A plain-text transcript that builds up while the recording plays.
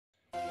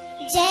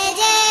जय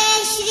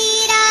जय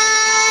श्री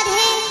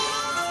राधे,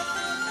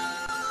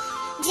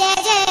 जय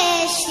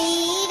जय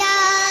श्री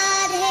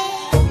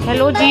राधे।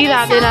 हेलो जी,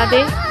 राधे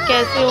राधे।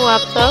 कैसे हो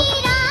आप सब?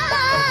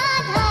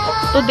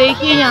 तो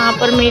देखिए यहाँ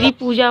पर मेरी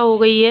पूजा हो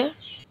गई है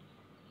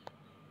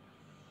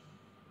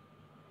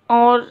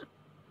और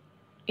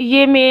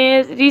ये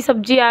मेरी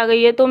सब्जी आ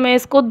गई है तो मैं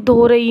इसको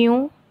धो रही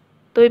हूँ।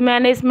 तो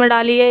मैंने इसमें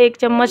डाली है 1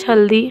 चम्मच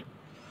हल्दी,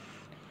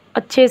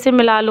 अच्छे से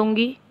मिला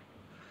लूँगी।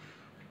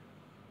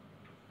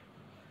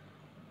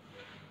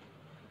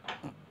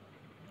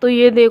 तो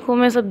ये देखो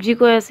मैं सब्जी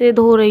को ऐसे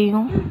धो रही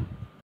हूँ।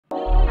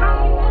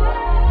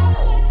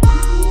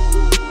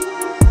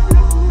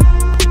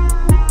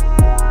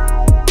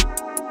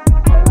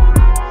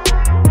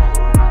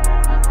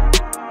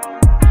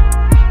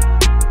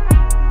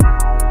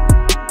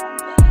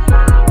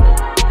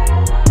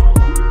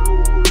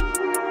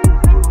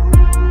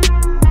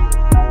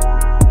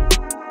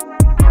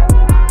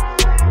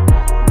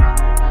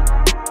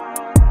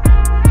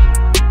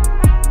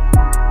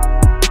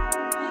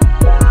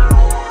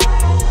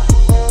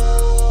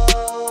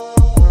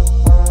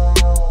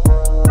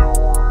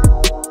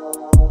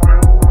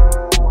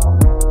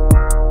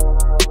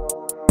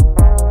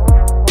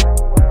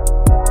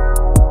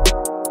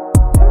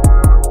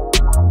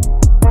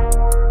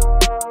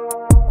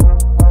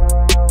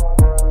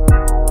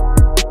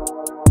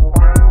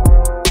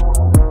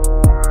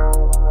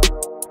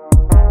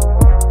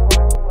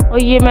 और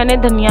ये मैंने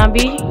धनिया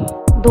भी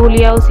धो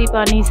लिया उसी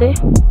पानी से,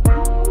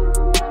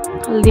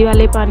 हल्दी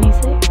वाले पानी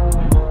से।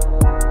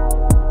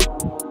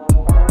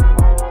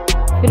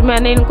 फिर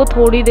मैंने इनको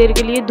थोड़ी देर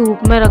के लिए धूप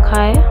में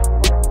रखा है।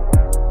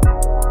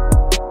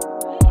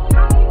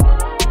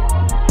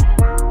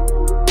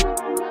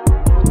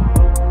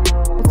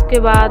 उसके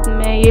बाद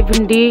मैं ये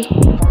भिंडी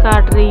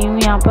काट रही हूँ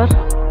यहाँ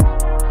पर।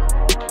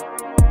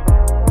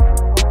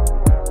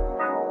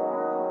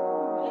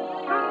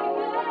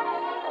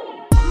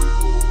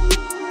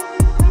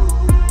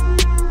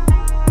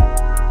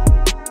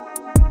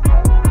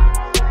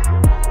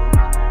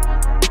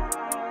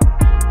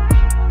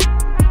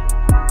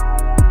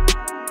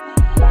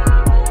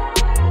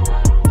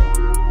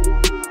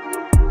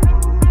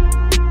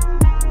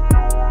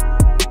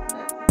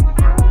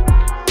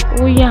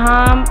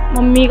 यहाँ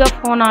मम्मी का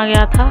फ़ोन आ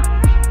गया था,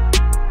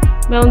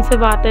 मैं उनसे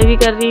बातें भी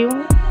कर रही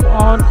हूँ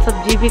और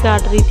सब्जी भी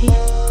काट रही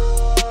थी।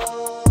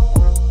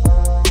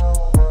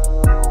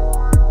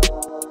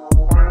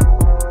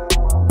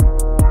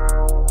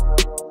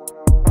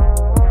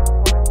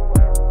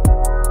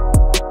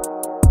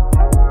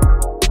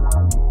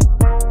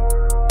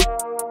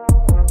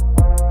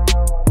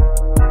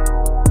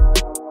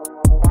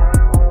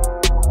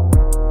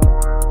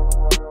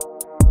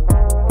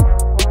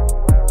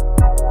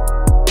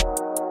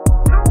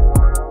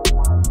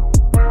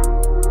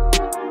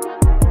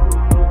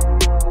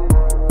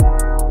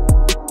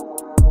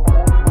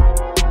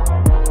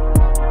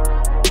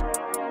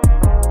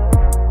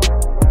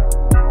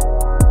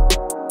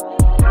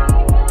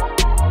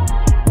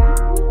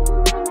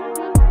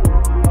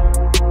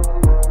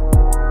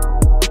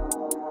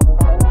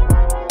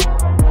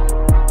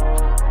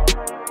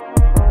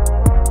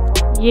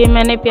 ये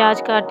मैंने प्याज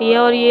काटी है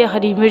और ये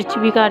हरी मिर्च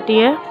भी काटी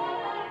है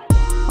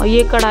और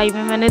ये कढ़ाई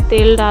में मैंने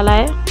तेल डाला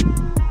है।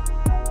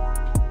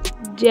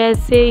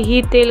 जैसे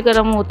ही तेल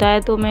गर्म होता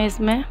है तो मैं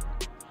इसमें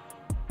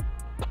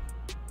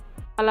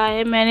डाला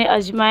है मैंने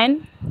अजवाइन,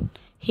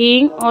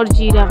 हींग और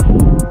जीरा।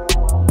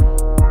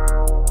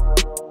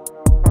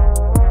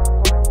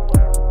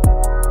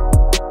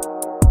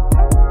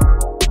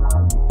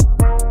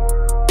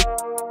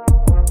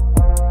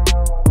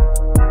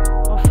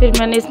 फिर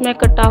मैंने इसमें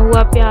कटा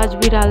हुआ प्याज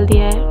भी डाल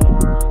दिया है।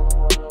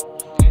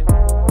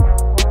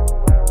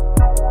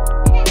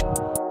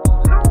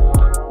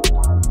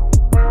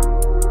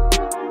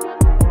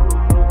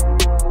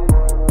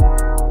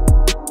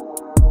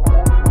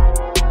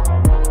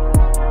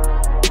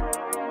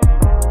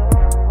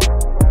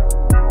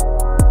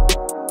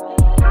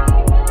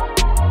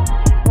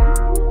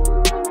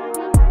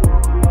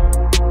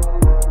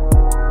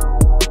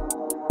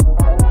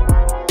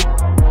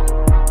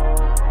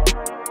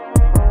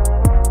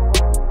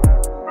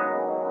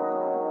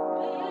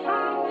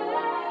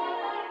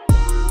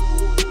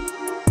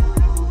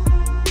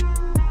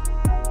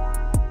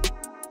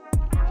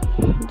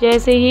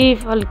 जैसे ही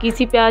हल्की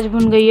सी प्याज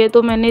भुन गई है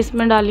तो मैंने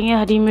इसमें डाली है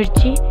हरी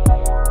मिर्ची।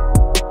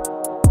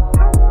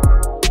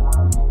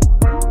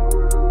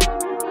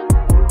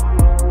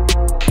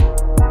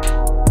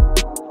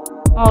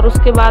 और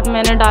उसके बाद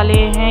मैंने डाले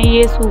हैं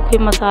ये सूखे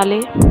मसाले,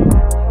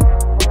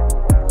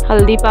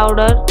 हल्दी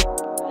पाउडर,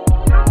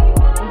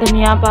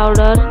 धनिया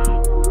पाउडर,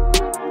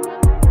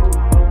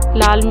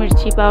 लाल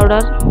मिर्ची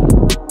पाउडर।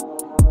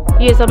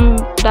 ये सब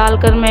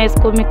डालकर मैं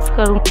इसको मिक्स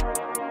करूँ।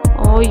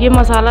 और ये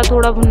मसाला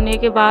थोड़ा भुनने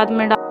के बाद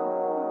मैं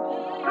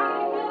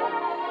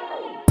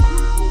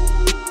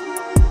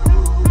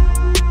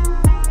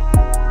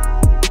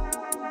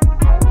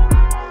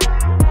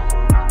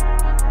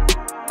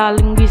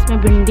डालूंगी इसमें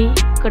भिंडी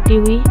कटी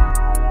हुई।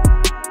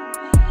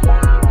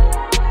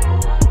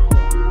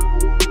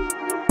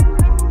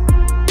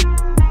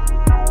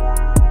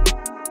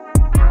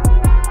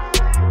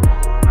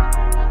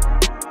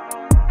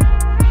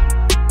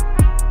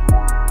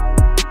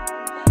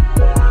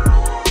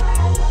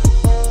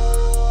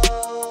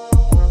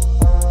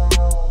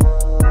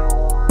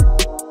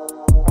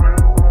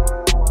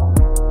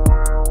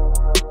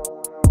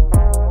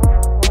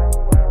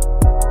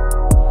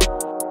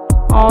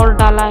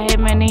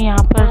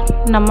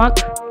 नमक।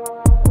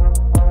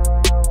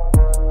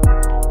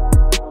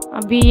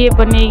 अभी ये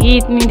बनेगी,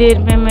 इतनी देर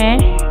में मैं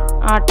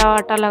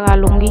आटा लगा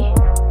लूँगी।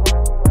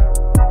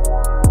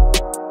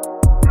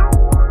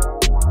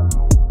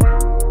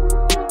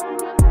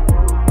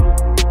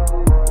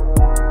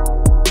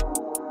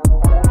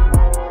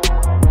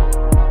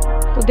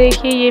 तो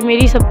देखिए ये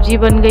मेरी सब्जी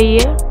बन गई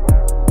है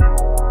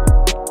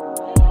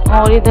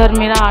और इधर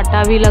मेरा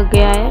आटा भी लग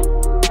गया है।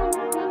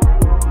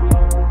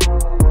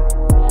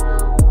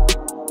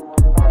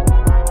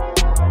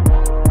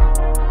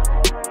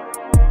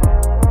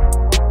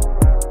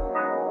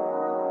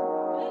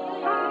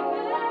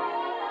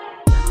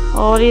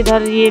 और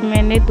इधर ये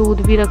मैंने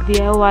दूध भी रख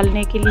दिया है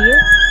उबालने के लिए।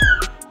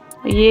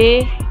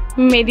 ये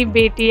मेरी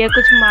बेटी है,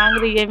 कुछ मांग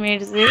रही है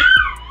मेरे से,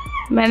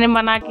 मैंने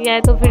मना किया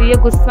है तो फिर ये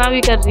गुस्सा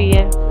भी कर रही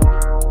है।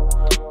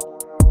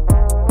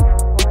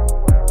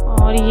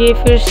 और ये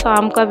फिर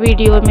शाम का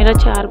वीडियो है मेरा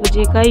 4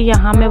 बजे का।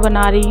 यहाँ मैं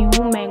बना रही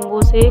हूँ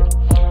मैंगो शेक।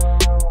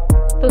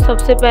 तो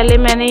सबसे पहले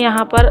मैंने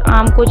यहाँ पर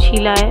आम को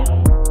छीला है।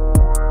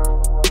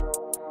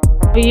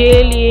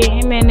 ये लिए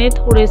हैं मैंने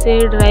थोड़े से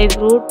ड्राई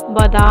फ्रूट,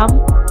 बादाम,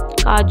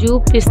 काजू,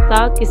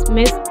 पिस्ता,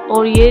 किशमिश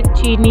और ये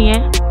चीनी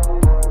है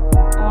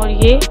और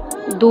ये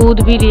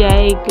दूध भी लिया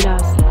है 1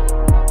 गिलास।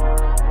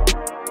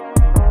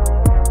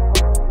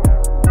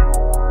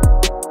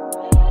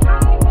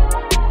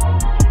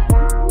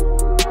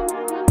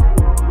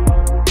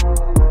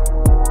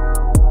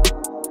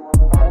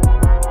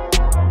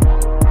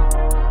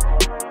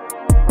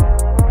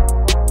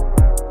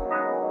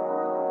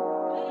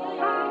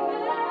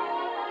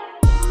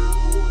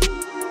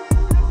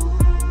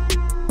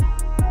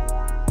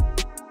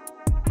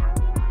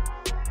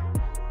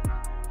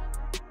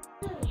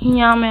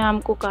 यहाँ मैं आम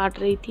को काट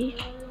रही थी।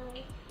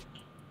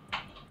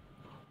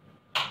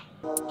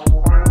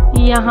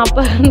 यहाँ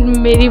पर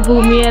मेरी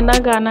भूमि है ना,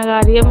 गाना गा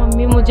रही है,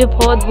 मम्मी मुझे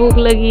बहुत भूख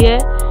लगी है,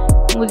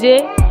 मुझे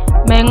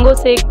मैंगो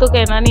शेक तो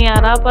कहना नहीं आ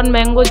रहा पर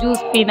मैंगो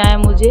जूस पीना है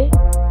मुझे,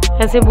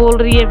 ऐसे बोल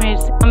रही है मेरे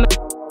से।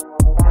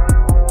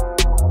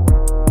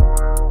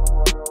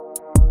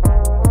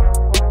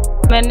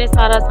 मैंने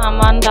सारा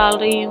सामान डाल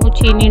रही हूँ,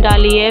 चीनी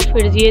डाली है,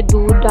 फिर ये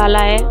दूध डाला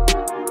है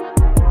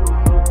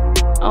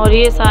और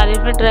ये सारे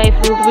मैं ड्राई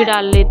फ्रूट भी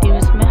डाल लेती हूँ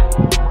इसमें।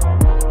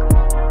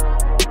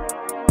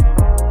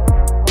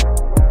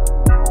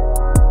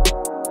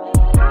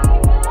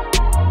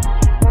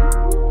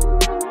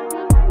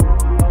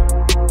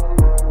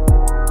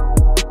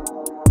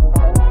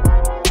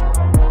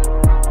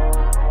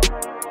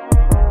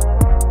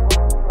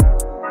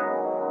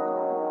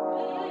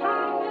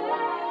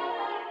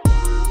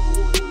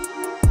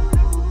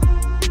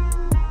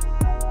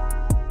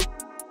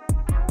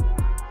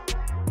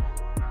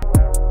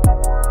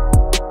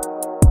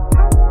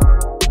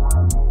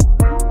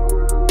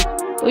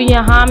 तो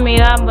यहाँ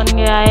मेरा बन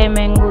गया है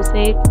मैंगो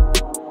शेक।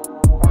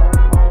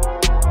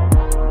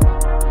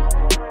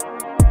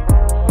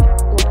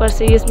 ऊपर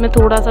से इसमें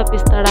थोड़ा सा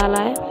पिस्ता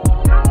डाला है।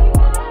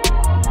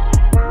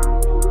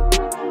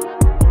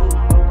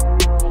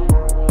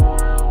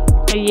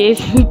 ये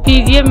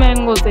पीजिए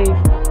मैंगो शेक।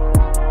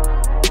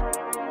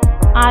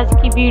 आज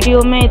की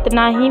वीडियो में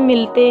इतना ही,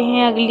 मिलते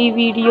हैं अगली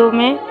वीडियो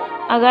में।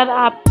 अगर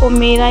आपको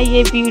मेरा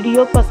ये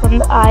वीडियो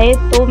पसंद आए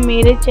तो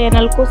मेरे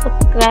चैनल को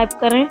सब्सक्राइब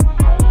करें,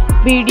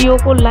 वीडियो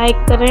को लाइक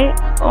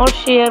करें और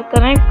शेयर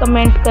करें,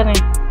 कमेंट करें।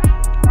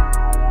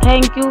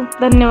 थैंक यू,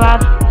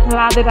 धन्यवाद,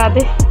 राधे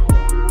राधे।